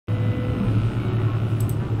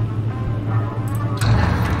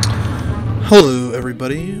Hello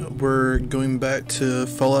everybody, we're going back to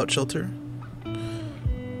Fallout Shelter.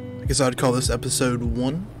 I guess I'd call this episode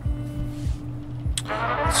 1.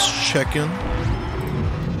 Let's check in.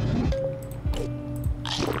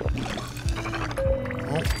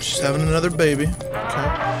 Oh, she's having another baby. Okay.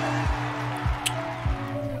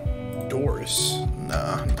 Doris.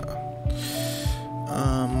 Nah.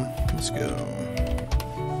 Let's go.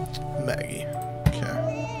 Maggie.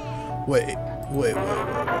 Okay. Wait.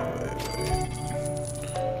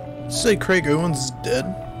 Say Craig Owens is dead?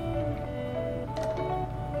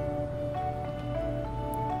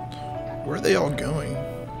 Where are they all going?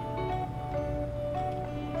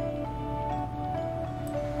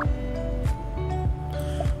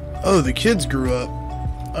 Oh, the kids grew up.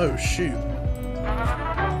 Oh, shoot.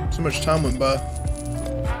 So much time went by.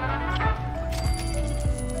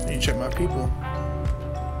 I need to check my people.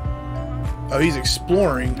 Oh, he's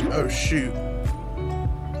exploring. Oh, shoot.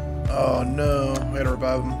 Oh, no. I gotta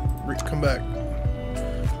revive him. Come back.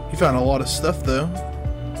 He found a lot of stuff, though.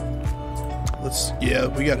 Yeah,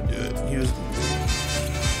 we gotta do it. He was...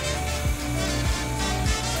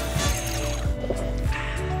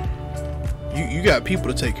 You got people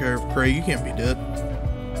to take care of, Craig. You can't be dead.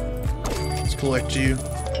 Let's collect you.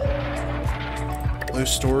 Low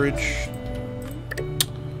storage.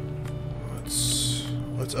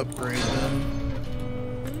 Let's upgrade them.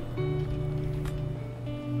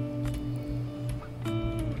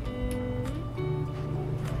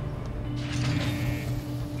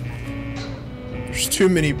 There's too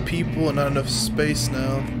many people and not enough space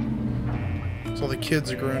now. So all the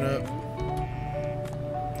kids are grown up.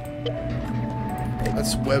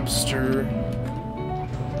 That's Webster.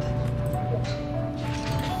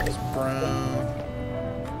 That's Brown.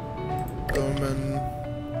 Bowman.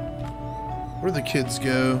 Where'd the kids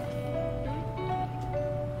go?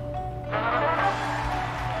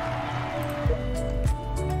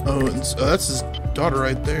 Owens. Oh, that's his daughter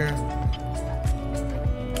right there.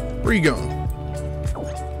 Where are you going?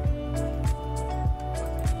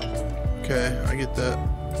 Okay, I get that.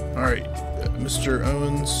 Alright, Mr.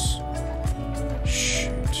 Owens.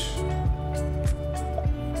 Shoot.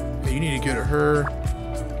 Okay, you need to go to her.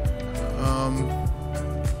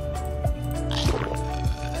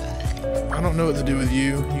 I don't know what to do with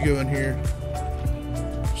you. You go in here.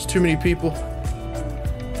 There's too many people.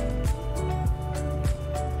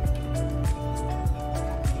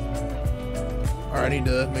 Alright, I need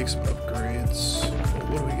to make some upgrades.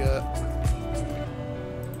 What do we got?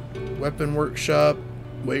 Weapon workshop,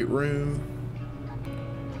 weight room,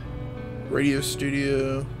 radio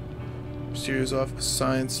studio, mysterious office,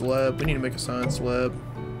 science lab. We need to make a science lab.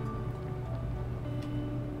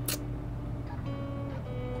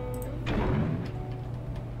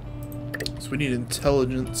 So we need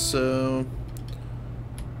intelligence, so...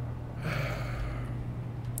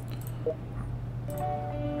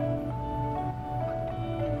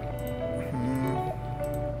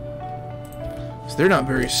 They're not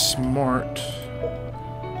very smart.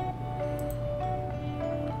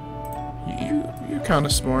 You're kind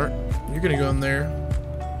of smart. You're gonna go in there.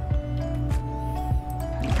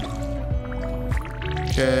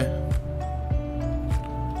 Okay.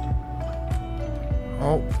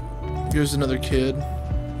 Oh, here's another kid.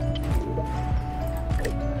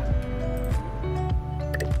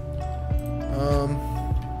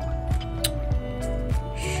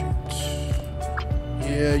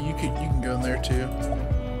 Yeah, you can go in there too.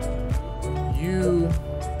 You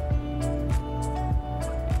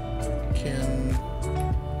can.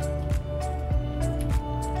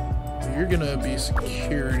 You're gonna be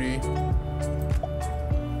security.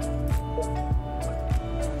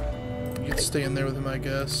 You can stay in there with him, I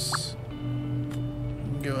guess. You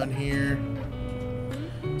can go in here.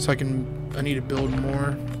 So I need to build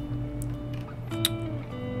more.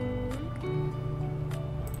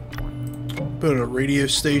 Build a radio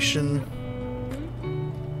station.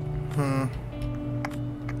 Huh.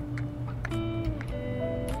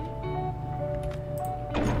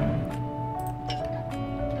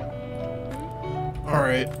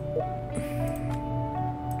 Alright.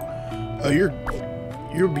 Oh,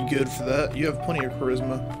 you'll be good for that. You have plenty of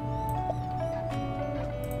charisma.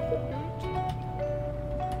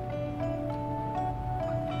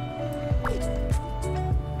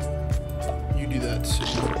 You do that too.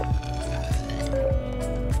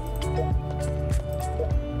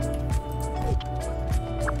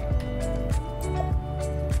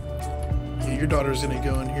 Your daughter's gonna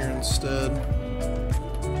go in here instead.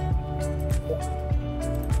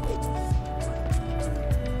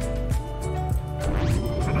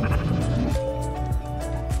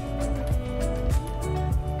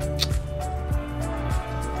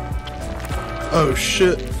 Oh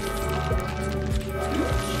shit.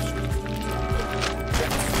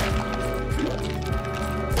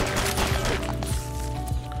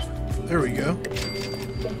 There we go.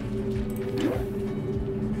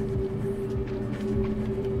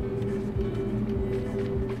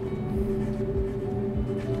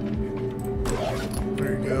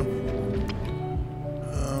 There you go.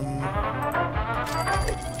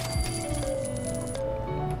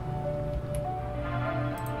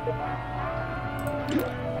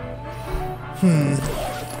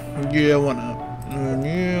 Yeah, why not?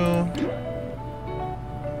 Yeah.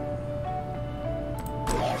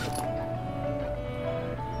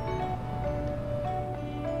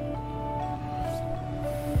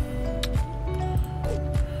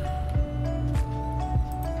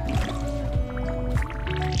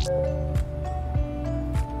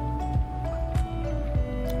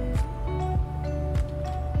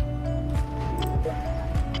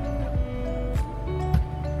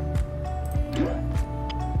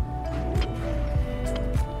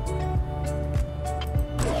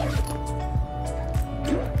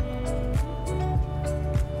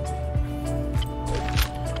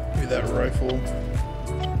 That rifle.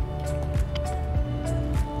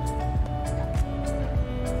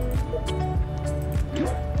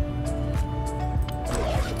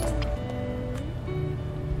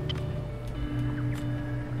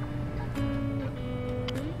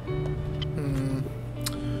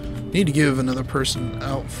 Need to give another person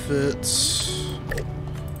outfits.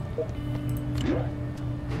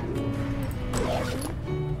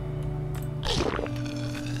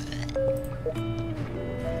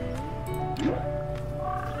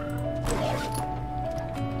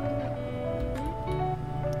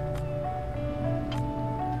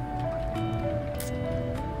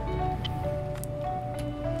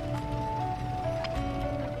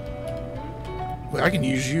 Wait, I can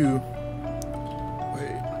use you.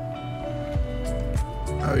 Wait.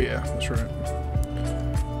 Oh yeah, that's right.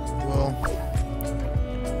 Well,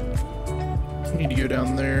 I need to go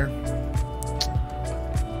down there.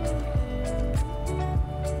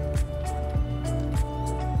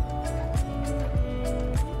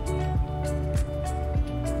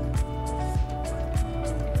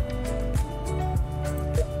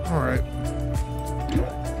 Alright.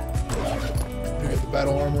 Get the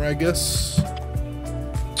battle armor, I guess.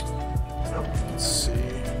 Let's see.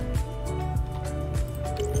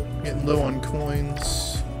 Getting low on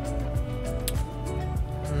coins.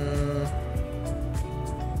 I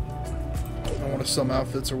don't want to sell my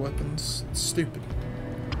outfits or weapons. It's stupid.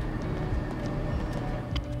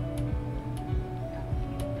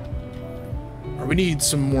 Right, we need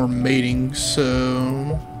some more mating,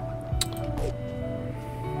 so...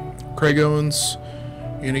 Craig Owens,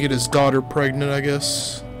 you're gonna get his daughter pregnant, I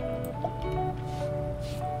guess.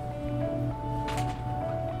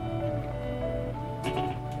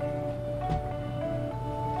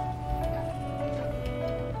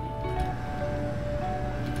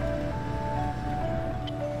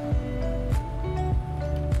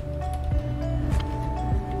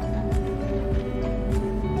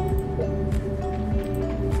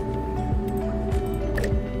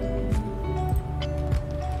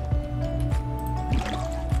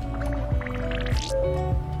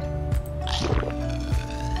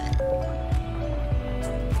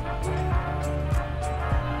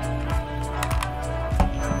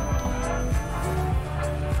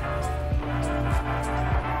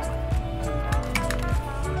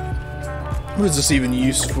 What is this even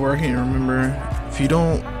used for? I can't remember. If you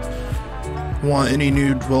don't want any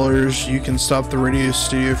new dwellers, you can stop the radio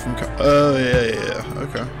studio from... Oh, yeah,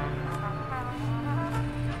 okay.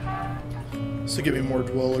 So give me more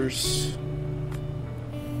dwellers.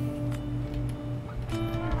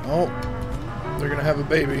 Oh, they're gonna have a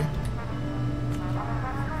baby.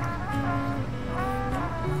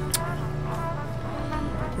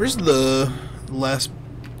 Where's the last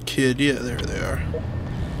kid? Yeah, there they are.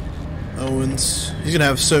 Owens. He's gonna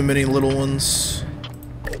have so many little ones.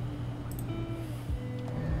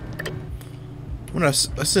 When I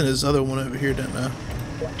sent his other one over here, didn't I?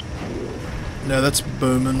 No, that's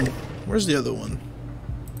Bowman. Where's the other one?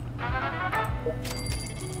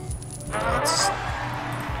 That's...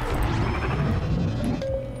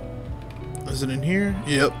 Is it in here?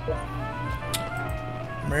 Yep.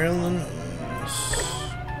 Maryland.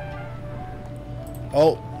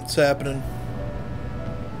 Oh, it's happening.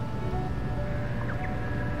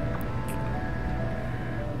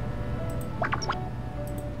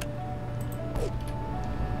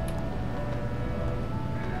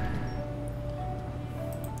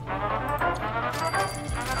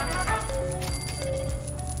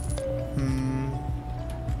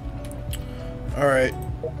 Alright,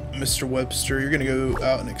 Mr. Webster, you're gonna go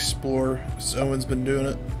out and explore. Owens been doing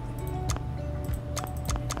it.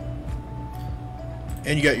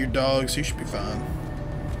 And you got your dog, so you should be fine.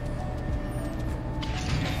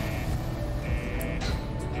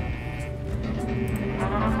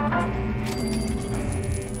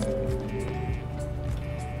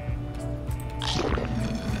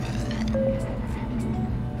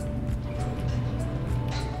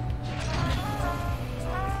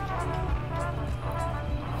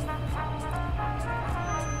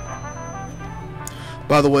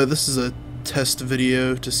 By the way, this is a test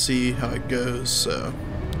video to see how it goes, so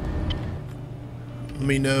let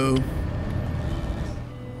me know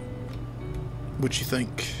what you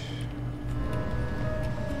think.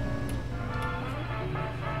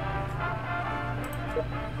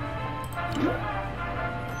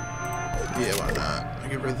 Yeah, why not?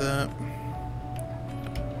 Get rid of that.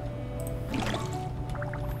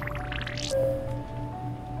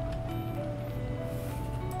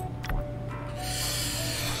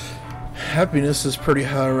 Happiness is pretty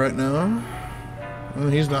high right now. I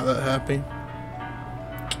mean, he's not that happy.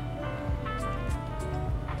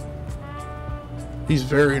 He's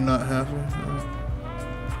very not happy.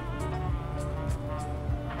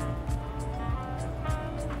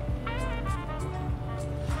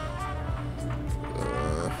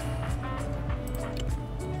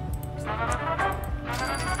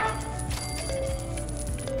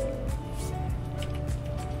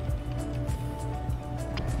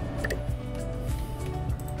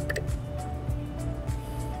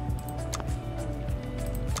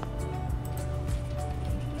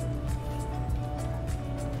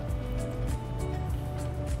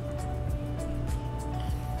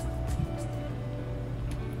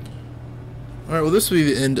 Alright, well, this will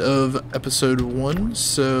be the end of episode 1,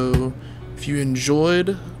 so if you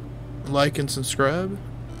enjoyed, like and subscribe,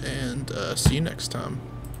 and see you next time.